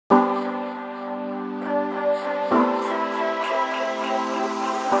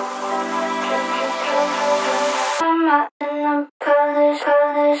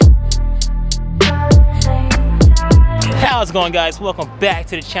How's it going, guys? Welcome back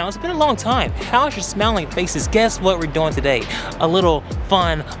to the channel. It's been a long time. How's your smiling faces? Guess what we're doing today? A little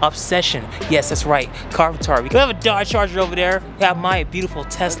fun obsession. Yes, that's right, car photography. We have a Dodge Charger over there. We have my beautiful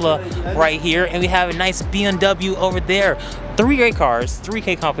Tesla right here, and we have a nice BMW over there. 3 great cars, 3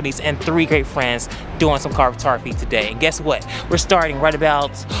 great companies, and 3 great friends doing some car photography today. And guess what? We're starting right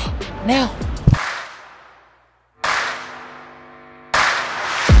about now.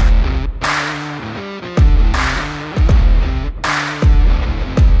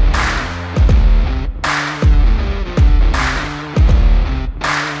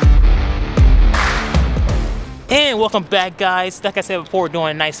 And welcome back, guys. Like I said before, we're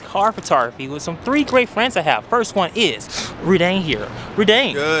doing nice car photography with some 3 great friends I have. First one is Rudain here.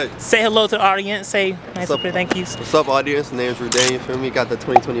 Rudain, good. Say hello to the audience. Say nice thank yous. What's up, audience? My name's Rudain. You feel me? Got the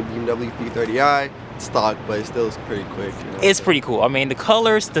 2020 BMW 330i. Stock, but it still is pretty quick. You know? It's pretty cool. I mean, the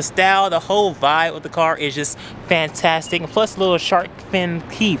colors, the style, the whole vibe of the car is just fantastic. And plus, a little shark fin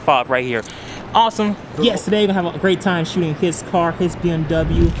key fob right here. Awesome. Yes, today we're gonna have a great time shooting his car, his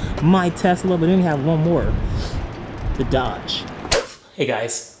BMW, my Tesla, but then we have one more, the Dodge. Hey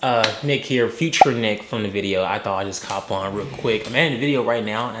guys, Nick here, future Nick from the video. I thought I'd just hop on real quick. I'm in the video right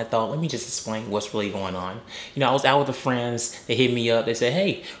now, and I thought, let me just explain what's really going on. You know, I was out with the friends, they hit me up, they said,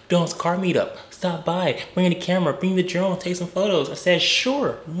 hey, doing this car meetup, stop by, bring the camera, bring the drone, take some photos. I said,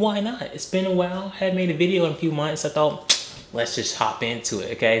 sure, why not? It's been a while, hadn't made a video in a few months. I thought, let's just hop into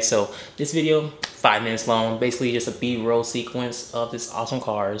it, okay? So this video, 5 minutes long, basically just a B-roll sequence of this awesome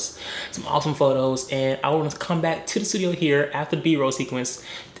cars, some awesome photos, and I want to come back to the studio here after the B-roll sequence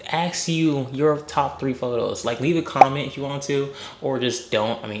to ask you your top 3 photos. Like, leave a comment if you want to, or just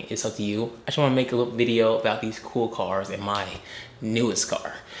don't. I mean, it's up to you. I just want to make a little video about these cool cars and my newest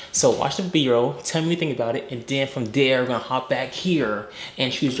car. So watch the B-roll, tell me what you think about it, and then from there, we're gonna hop back here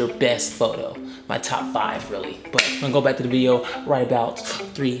and choose your best photo. My top 5, really. But I'm gonna go back to the video right about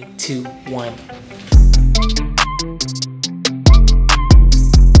 3, 2, 1.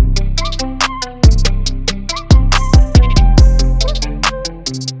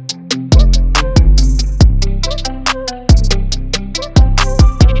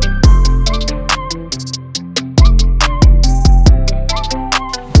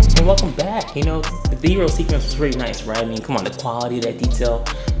 Welcome back. You know, the B-roll sequence was pretty nice, right? I mean, come on, the quality of that detail,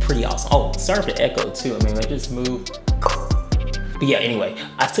 pretty awesome. Oh, sorry for the echo too. I mean, I just moved. But yeah, anyway,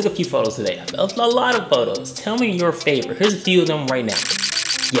 I took a few photos today. A lot of photos. Tell me your favorite. Here's a few of them right now.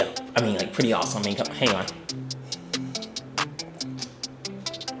 Yeah, I mean, like, pretty awesome. I mean, come on, hang on.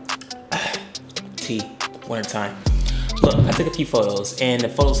 Tea, wintertime. Look, I took a few photos, and the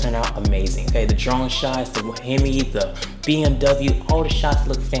photos turned out amazing. Okay, the drone shots, the Hemi, the BMW, all the shots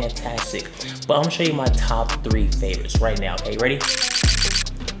look fantastic. But I'm gonna show you my top 3 favorites right now. Okay, ready?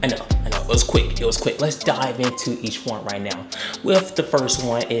 I know, it was quick, Let's dive into each one right now. With the first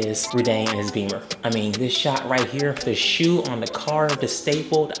one is Rudain and his Beamer. I mean, this shot right here, the shoe on the car, the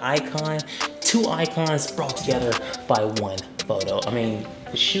staple, the icon, 2 icons brought together by 1 photo. I mean,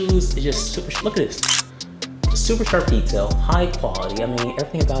 the shoes is just super, look at this. Super sharp detail, high quality. I mean,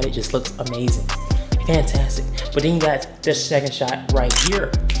 everything about it just looks amazing. Fantastic. But then you got this second shot right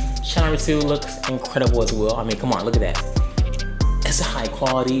here. Shot number 2 looks incredible as well. I mean, come on, look at that. It's a high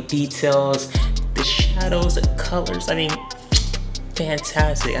quality details, the shadows, the colors. I mean,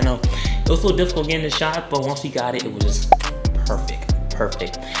 fantastic. I know it was a little difficult getting the shot, but once we got it, it was just perfect.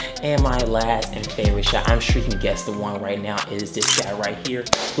 And my last and favorite shot, I'm sure you can guess the one right now, is this guy right here.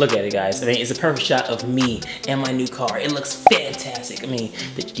 Look at it, guys. I mean, it's a perfect shot of me and my new car. It looks fantastic. I mean,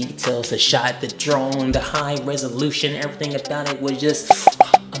 the details, the shot, the drone, the high resolution, everything about it was just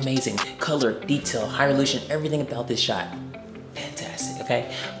amazing. Color, detail, high resolution, everything about this shot, fantastic,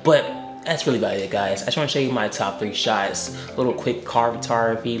 okay? But that's really about it, guys. I just want to show you my top 3 shots. A little quick car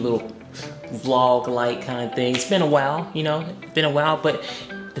photography, little vlog-like kind of thing. It's been a while, you know, but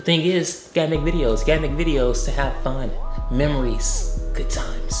the thing is, you gotta make videos. You gotta make videos to have fun, memories, good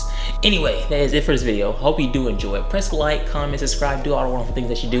times. Anyway, that is it for this video. Hope you do enjoy it. Press like, comment, subscribe, do all the wonderful things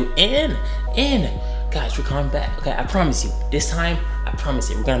that you do. And guys, we're coming back, okay? I promise you. This time, I promise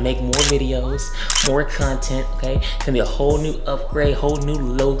you, we're gonna make more videos, more content, okay? It's gonna be a whole new upgrade, whole new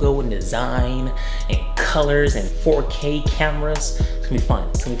logo and design and colors and 4K cameras. It's gonna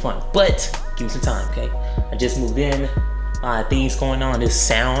be fun, But give me some time, okay? I just moved in. A lot of things going on. This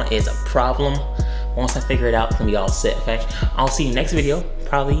sound is a problem. Once I figure it out, it's gonna be all set, okay? I'll see you next video,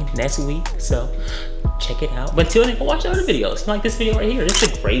 probably next week, so check it out. But until then, go watch the other videos. Like this video right here. This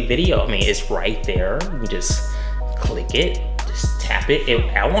is a great video. I mean, it's right there. You can just click it, just tap it.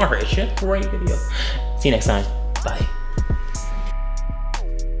 I won't hurt you. Great video. See you next time. Bye.